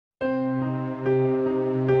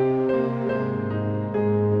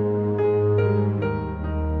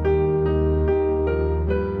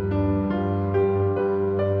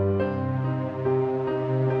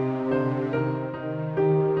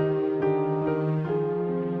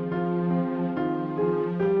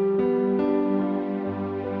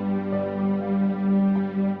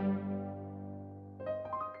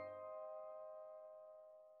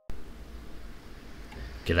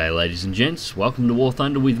G'day ladies and gents, welcome to War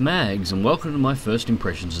Thunder with Mags, and welcome to my first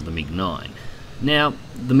impressions of the MiG-9. Now,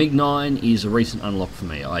 the MiG-9 is a recent unlock for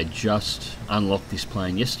me. I just unlocked this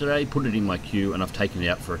plane yesterday, put it in my queue, and I've taken it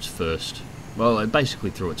out for its first, well,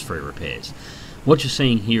 basically through its free repairs. What you're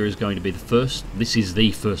seeing here is going to be this is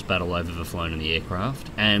the first battle I've ever flown in the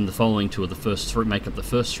aircraft, and the following two are the first three, make up the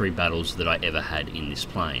first three battles that I ever had in this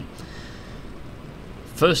plane.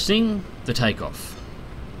 First thing, the takeoff.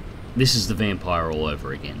 This is the Vampire all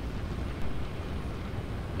over again.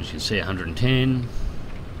 As you can see, 110,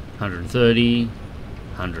 130,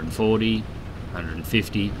 140,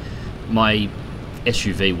 150. My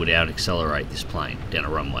SUV would out-accelerate this plane down a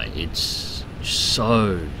runway. It's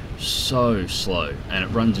so slow, and it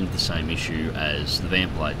runs into the same issue as the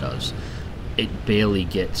Vampire does. It barely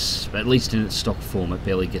gets, at least in its stock form, it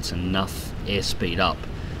barely gets enough airspeed up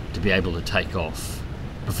to be able to take off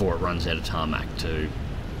before it runs out of tarmac to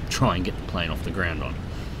try and get the plane off the ground on.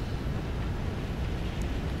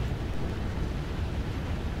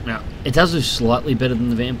 Now, it does do slightly better than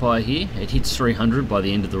the Vampire here. It hits 300 by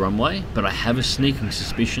the end of the runway, but I have a sneaking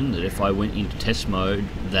suspicion that if I went into test mode,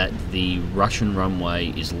 that the Russian runway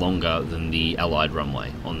is longer than the Allied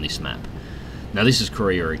runway on this map. Now, this is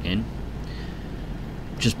Korea again.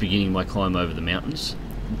 Just beginning my climb over the mountains.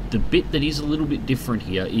 The bit that is a little bit different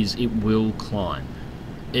here is it will climb.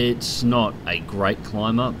 It's not a great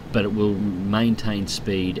climber, but it will maintain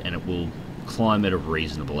speed and it will climb at a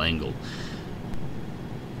reasonable angle.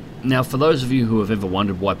 Now, for those of you who have ever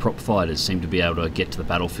wondered why prop fighters seem to be able to get to the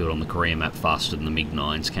battlefield on the Korea map faster than the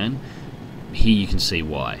MiG-9s can, here you can see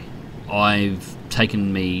why. I've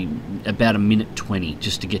taken me about 1:20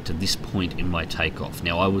 just to get to this point in my takeoff.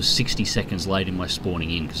 Now, I was 60 seconds late in my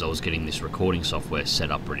spawning in because I was getting this recording software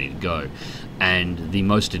set up ready to go. And the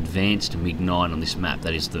most advanced MiG-9 on this map,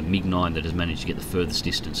 that is the MiG-9 that has managed to get the furthest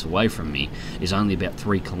distance away from me, is only about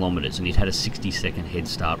 3 kilometers, and it had a 60-second head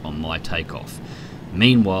start on my takeoff.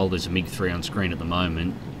 Meanwhile, there's a MiG-3 on screen at the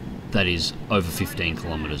moment that is over 15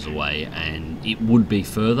 kilometers away, and it would be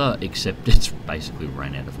further, except it's basically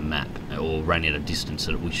ran out of map, or ran out of distance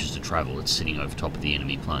that it wishes to travel. It's sitting over top of the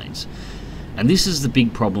enemy planes. And this is the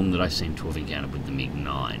big problem that I seem to have encountered with the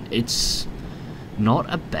MiG-9. It's not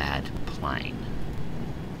a bad plane.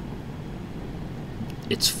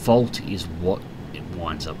 Its fault is what it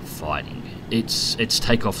winds up fighting. Its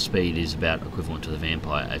takeoff speed is about equivalent to the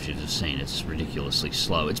Vampire, as you've seen. It's ridiculously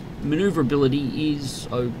slow. Its maneuverability is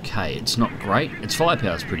okay. It's not great. Its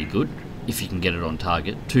firepower is pretty good, if you can get it on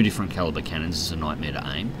target. 2 different caliber cannons is a nightmare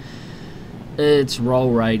to aim. Its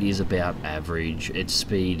roll rate is about average. Its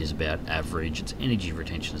speed is about average. Its energy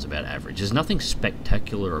retention is about average. There's nothing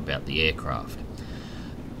spectacular about the aircraft.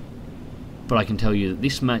 But I can tell you that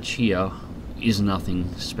this match here is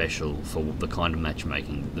nothing special for the kind of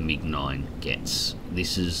matchmaking that the MiG-9 gets.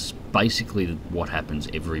 This is basically what happens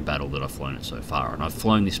every battle that I've flown it so far, and I've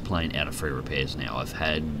flown this plane out of free repairs now. I've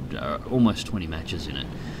had almost 20 matches in it.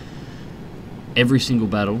 Every single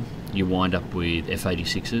battle you wind up with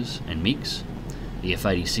F-86s and MiGs. The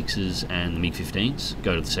F-86s and the MiG-15s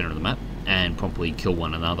go to the centre of the map and promptly kill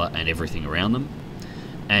one another and everything around them,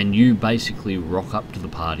 and you basically rock up to the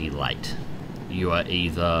party late. You are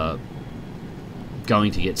either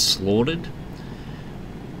going to get slaughtered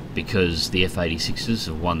because the F-86s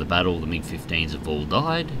have won the battle, the MiG-15s have all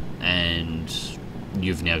died, and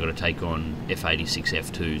you've now got to take on F-86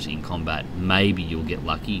 F-2s in combat. Maybe you'll get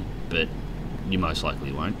lucky, but you most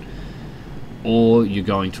likely won't. Or you're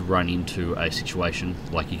going to run into a situation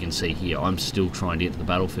like you can see here. I'm still trying to get to the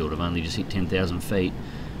battlefield. I've only just hit 10,000 feet.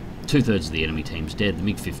 2/3 of the enemy team's dead. The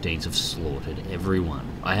MiG-15s have slaughtered everyone.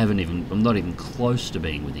 I'm not even close to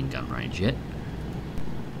being within gun range yet.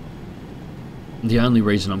 The only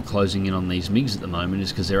reason I'm closing in on these MiGs at the moment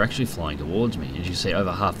is because they're actually flying towards me. As you see,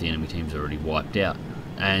 over half the enemy team's already wiped out,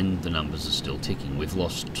 and the numbers are still ticking. We've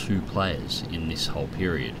lost 2 players in this whole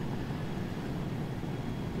period.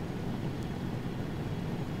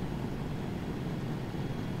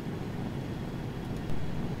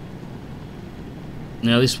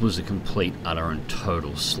 Now, this was a complete, utter and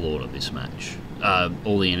total slaughter, this match.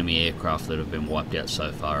 All the enemy aircraft that have been wiped out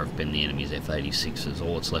so far have been the enemy's F-86s.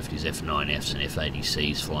 All that's left is F-9Fs and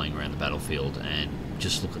F-80Cs flying around the battlefield, and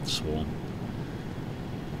just look at the swarm.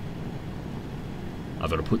 I've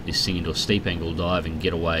got to put this thing into a steep angle dive and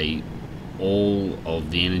get away all of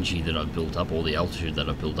the energy that I've built up, all the altitude that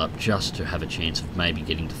I've built up, just to have a chance of maybe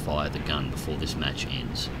getting to fire the gun before this match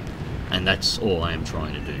ends. And that's all I am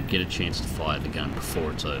trying to do, get a chance to fire the gun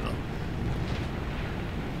before it's over.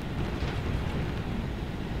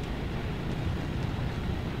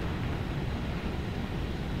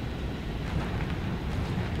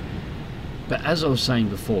 But as I was saying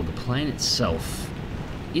before, the plane itself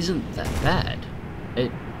isn't that bad.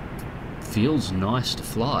 It feels nice to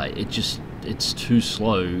fly. It's too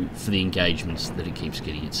slow for the engagements that it keeps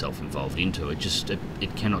getting itself involved into.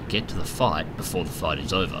 It cannot get to the fight before the fight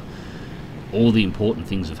is over. All the important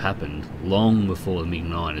things have happened long before the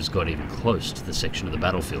MiG-9 has got even close to the section of the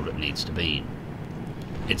battlefield it needs to be in.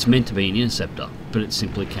 It's meant to be an interceptor, but it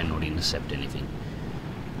simply cannot intercept anything.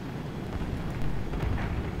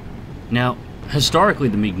 Now, historically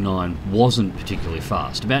the MiG-9 wasn't particularly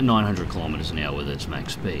fast, about 900 kilometers an hour with its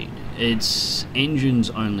max speed. Its engines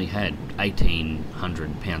only had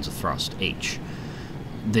 1,800 pounds of thrust each.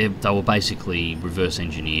 They were basically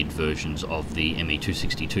reverse-engineered versions of the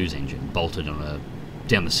Me-262's engine, bolted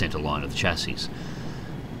down the centre line of the chassis.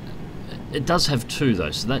 It does have two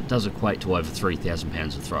though, so that does equate to over 3,000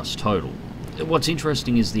 pounds of thrust total. What's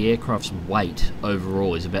interesting is the aircraft's weight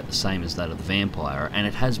overall is about the same as that of the Vampire, and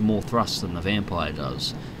it has more thrust than the Vampire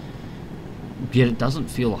does, yet it doesn't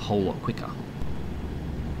feel a whole lot quicker.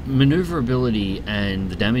 Manoeuvrability and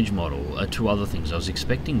the damage model are two other things I was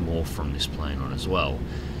expecting more from this plane on as well.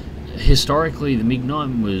 Historically, the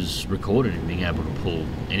MiG-9 was recorded in being able to pull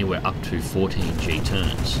anywhere up to 14 G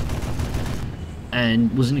turns,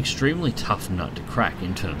 and was an extremely tough nut to crack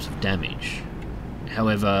in terms of damage.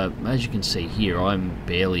 However, as you can see here, I'm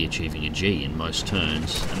barely achieving a G in most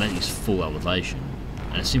turns, and that is full elevation,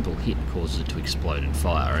 and a simple hit causes it to explode and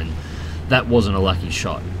fire, and that wasn't a lucky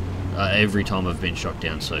shot. Every time I've been shot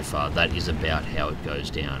down so far, that is about how it goes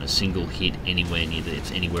down. A single hit anywhere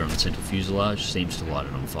on the central fuselage seems to light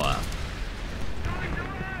it on fire.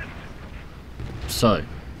 So,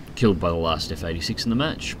 killed by the last F-86 in the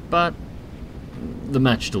match, but the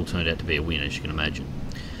match still turned out to be a win, as you can imagine.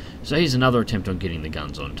 So here's another attempt on getting the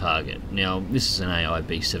guns on target. Now, this is an AI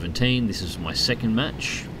B-17, this is my second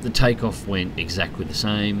match. The takeoff went exactly the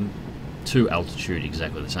same, to altitude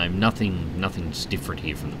exactly the same, nothing's different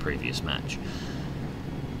here from the previous match.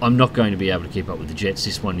 I'm not going to be able to keep up with the jets.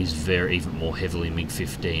 This one is even more heavily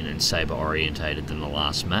MiG-15 and Sabre orientated than the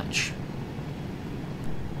last match.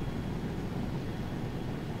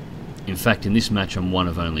 In fact, in this match I'm one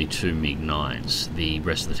of only two MiG-9s. The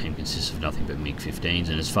rest of the team consists of nothing but MiG-15s,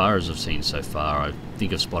 and as far as I've seen so far, I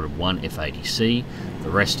think I've spotted one F-80C. The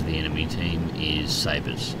rest of the enemy team is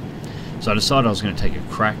Sabres. So I decided I was going to take a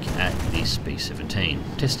crack at this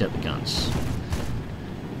B-17, test out the guns.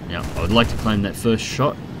 Now, I would like to claim that first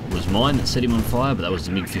shot was mine that set him on fire, but that was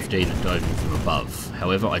the MiG-15 that dove in from above.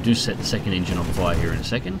 However, I do set the second engine on fire here in a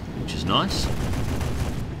second, which is nice.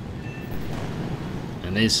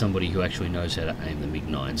 And there's somebody who actually knows how to aim the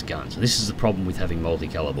MiG-9's guns. This is the problem with having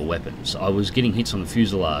multi-caliber weapons. I was getting hits on the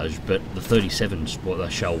fuselage, but the 37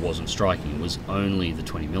 shell wasn't striking. It was only the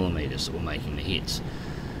 20mm that were making the hits.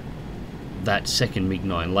 That second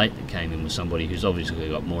MiG-9 late that came in was somebody who's obviously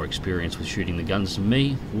got more experience with shooting the guns than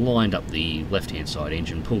me, lined up the left-hand side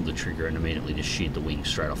engine, pulled the trigger, and immediately just sheared the wings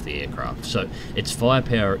straight off the aircraft. So its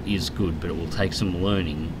firepower is good, but it will take some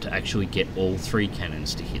learning to actually get all three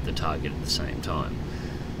cannons to hit the target at the same time.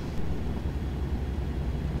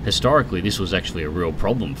 Historically, this was actually a real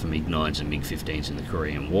problem for MiG-9s and MiG-15s in the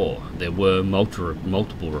Korean War. There were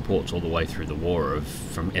multiple reports all the way through the war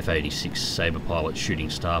from F-86 Sabre pilots, Shooting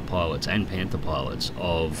Star pilots, and Panther pilots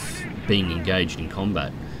of being engaged in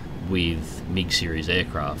combat with MiG-series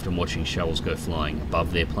aircraft and watching shells go flying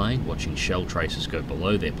above their plane, watching shell traces go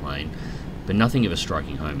below their plane, but nothing ever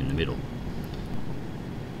striking home in the middle.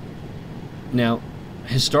 Now,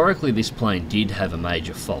 historically, this plane did have a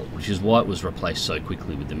major fault, which is why it was replaced so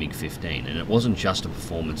quickly with the MiG-15, and it wasn't just a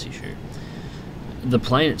performance issue. The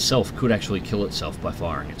plane itself could actually kill itself by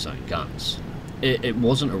firing its own guns. It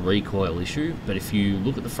wasn't a recoil issue, but if you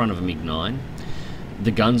look at the front of a MiG-9,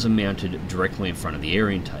 the guns are mounted directly in front of the air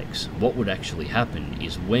intakes. What would actually happen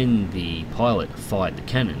is when the pilot fired the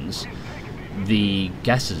cannons, the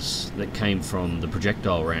gases that came from the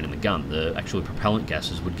projectile round in the gun, the actual propellant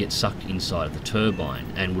gases, would get sucked inside of the turbine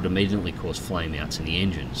and would immediately cause flameouts in the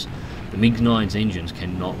engines. The MiG-9's engines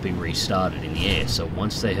cannot be restarted in the air, so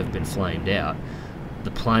once they have been flamed out,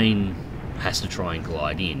 the plane has to try and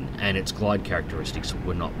glide in, and its glide characteristics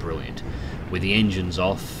were not brilliant. With the engines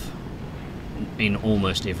off, in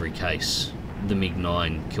almost every case, the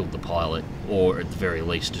MiG-9 killed the pilot, or at the very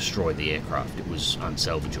least destroyed the aircraft. It was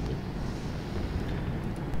unsalvageable.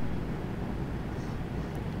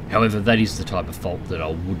 However, that is the type of fault that I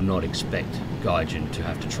would not expect Gaijin to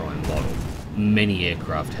have to try and model. Many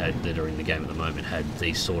aircraft that are in the game at the moment had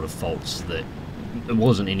these sort of faults that it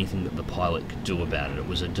wasn't anything that the pilot could do about it. It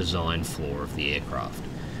was a design flaw of the aircraft.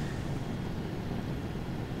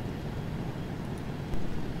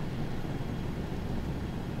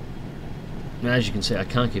 Now, as you can see, I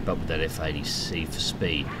can't keep up with that F-80C for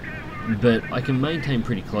speed, but I can maintain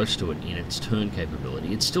pretty close to it in its turn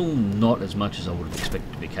capability. It's still not as much as I would have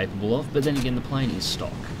expected to be capable of, but then again, the plane is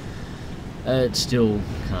stock. It still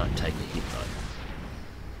can't take a hit though.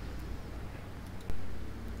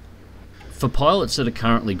 For pilots that are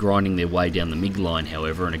currently grinding their way down the MiG line,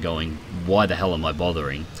 however, and are going, why the hell am I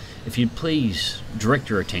bothering? If you'd please direct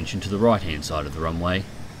your attention to the right hand side of the runway,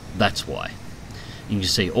 that's why. You can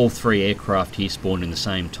see all three aircraft here spawned in the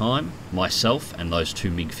same time, myself and those two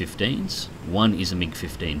MiG-15s. One is a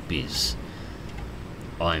MiG-15 Biz.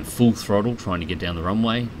 I am full throttle trying to get down the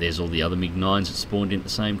runway. There's all the other MiG-9s that spawned in at the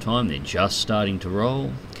same time. They're just starting to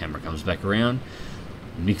roll. Camera comes back around.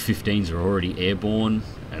 MiG-15s are already airborne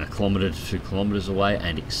and 1 kilometre to 2 kilometres away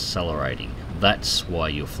and accelerating. That's why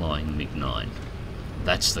you're flying the MiG-9.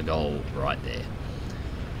 That's the goal right there.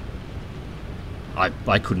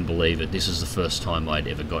 I couldn't believe it. This is the first time I'd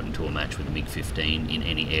ever got into a match with a MiG-15 in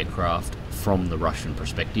any aircraft from the Russian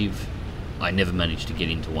perspective. I never managed to get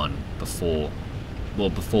into one before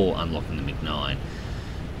unlocking the MiG-9,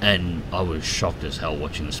 and I was shocked as hell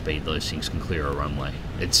watching the speed those things can clear a runway.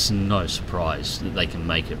 It's no surprise that they can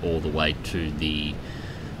make it all the way to the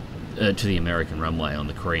American runway on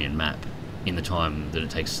the Korean map in the time that it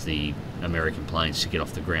takes the American planes to get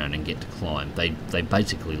off the ground and get to climb. They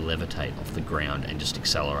basically levitate off the ground and just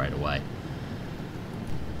accelerate away.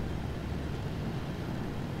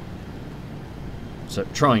 So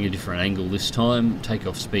trying a different angle this time,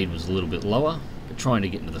 takeoff speed was a little bit lower, but trying to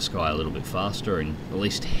get into the sky a little bit faster and at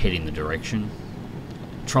least head in the direction.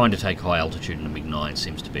 Trying to take high altitude in a MiG-9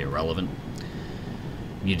 seems to be irrelevant.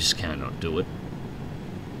 You just cannot do it.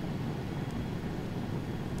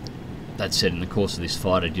 That said, in the course of this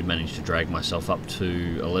fight I did manage to drag myself up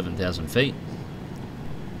to 11,000 feet.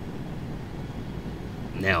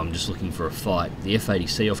 Now I'm just looking for a fight. The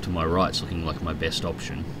F-80C off to my right is looking like my best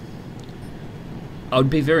option. I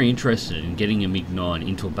would be very interested in getting a MiG-9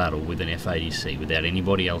 into a battle with an F-80C without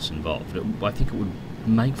anybody else involved. I think it would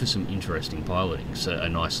make for some interesting piloting, so a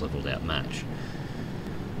nice leveled out match.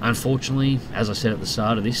 Unfortunately, as I said at the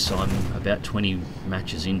start of this, I'm about 20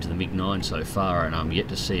 matches into the MiG-9 so far, and I'm yet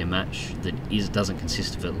to see a match that doesn't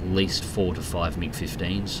consist of at least 4 to 5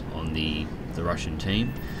 MiG-15s on the Russian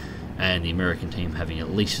team, and the American team having at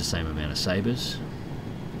least the same amount of Sabres.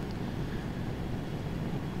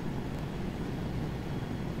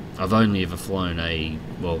 I've only ever flown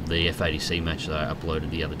the F-80C match that I uploaded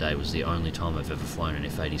the other day was the only time I've ever flown an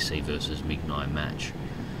F-80C versus MiG-9 match.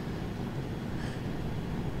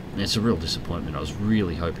 And it's a real disappointment. I was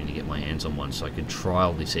really hoping to get my hands on one so I could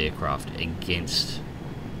trial this aircraft against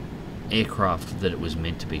aircraft that it was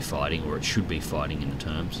meant to be fighting, or it should be fighting in the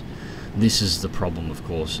terms. This is the problem, of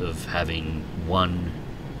course, of having one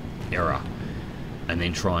error and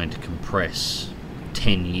then trying to compress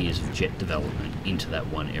 10 years of jet development into that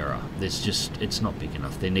one error. It's not big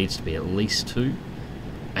enough. There needs to be at least 2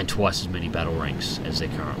 and twice as many battle ranks as there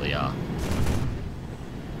currently are.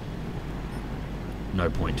 No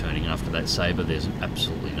point turning after that Sabre. There's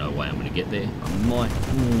absolutely no way I'm going to get there. I might.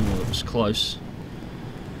 Ooh, it was close.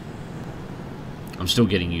 I'm still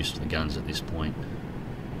getting used to the guns at this point.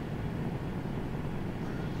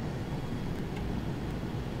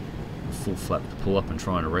 Full flap to pull up and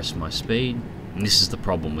try and arrest my speed. And this is the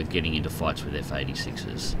problem with getting into fights with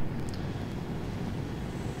F-86s.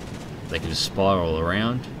 They can just spiral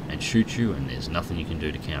around and shoot you, and there's nothing you can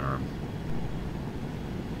do to counter them.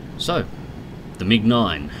 So, the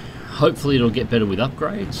MiG-9. Hopefully it'll get better with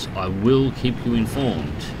upgrades. I will keep you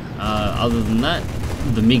informed. Other than that,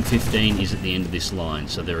 the MiG-15 is at the end of this line,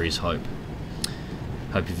 so there is hope.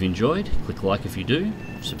 Hope you've enjoyed. Click like if you do.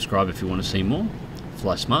 Subscribe if you want to see more.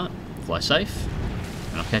 Fly smart, fly safe,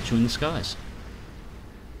 and I'll catch you in the skies.